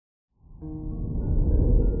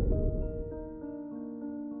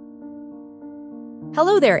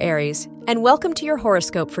Hello there, Aries, and welcome to your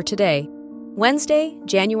horoscope for today, Wednesday,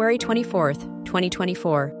 January 24th,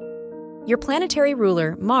 2024. Your planetary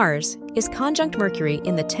ruler, Mars, is conjunct Mercury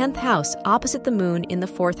in the 10th house opposite the moon in the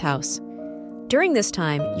 4th house. During this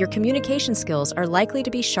time, your communication skills are likely to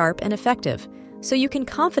be sharp and effective, so you can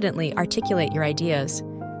confidently articulate your ideas.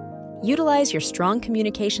 Utilize your strong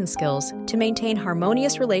communication skills to maintain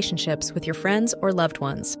harmonious relationships with your friends or loved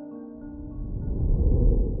ones.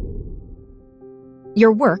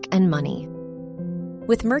 Your work and money.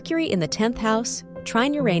 With Mercury in the 10th house,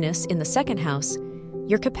 trine Uranus in the 2nd house,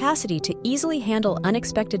 your capacity to easily handle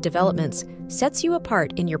unexpected developments sets you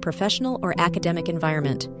apart in your professional or academic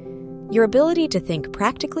environment. Your ability to think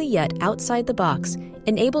practically yet outside the box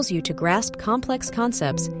enables you to grasp complex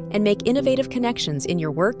concepts and make innovative connections in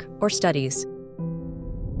your work or studies.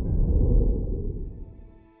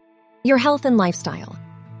 Your health and lifestyle.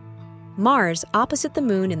 Mars, opposite the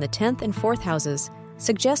moon in the 10th and 4th houses,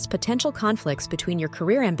 suggests potential conflicts between your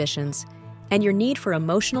career ambitions and your need for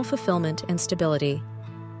emotional fulfillment and stability.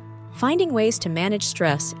 Finding ways to manage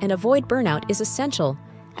stress and avoid burnout is essential,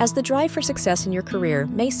 as the drive for success in your career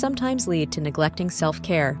may sometimes lead to neglecting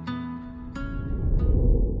self-care.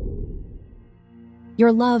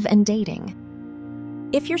 Your love and dating.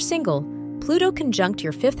 If you're single, Pluto conjunct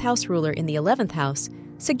your 5th house ruler in the 11th house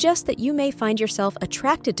suggests that you may find yourself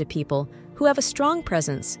attracted to people who have a strong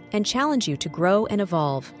presence and challenge you to grow and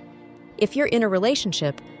evolve. If you're in a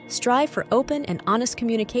relationship, strive for open and honest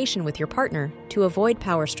communication with your partner to avoid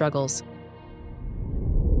power struggles.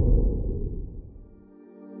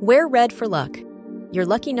 Wear red for luck. Your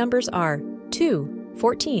lucky numbers are 2,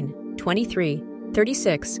 14, 23,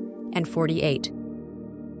 36, and 48.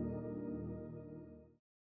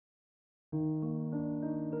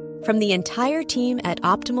 From the entire team at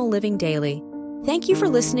Optimal Living Daily, thank you for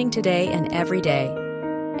listening today and every day.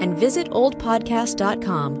 And visit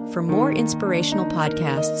oldpodcast.com for more inspirational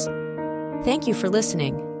podcasts. Thank you for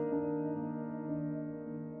listening.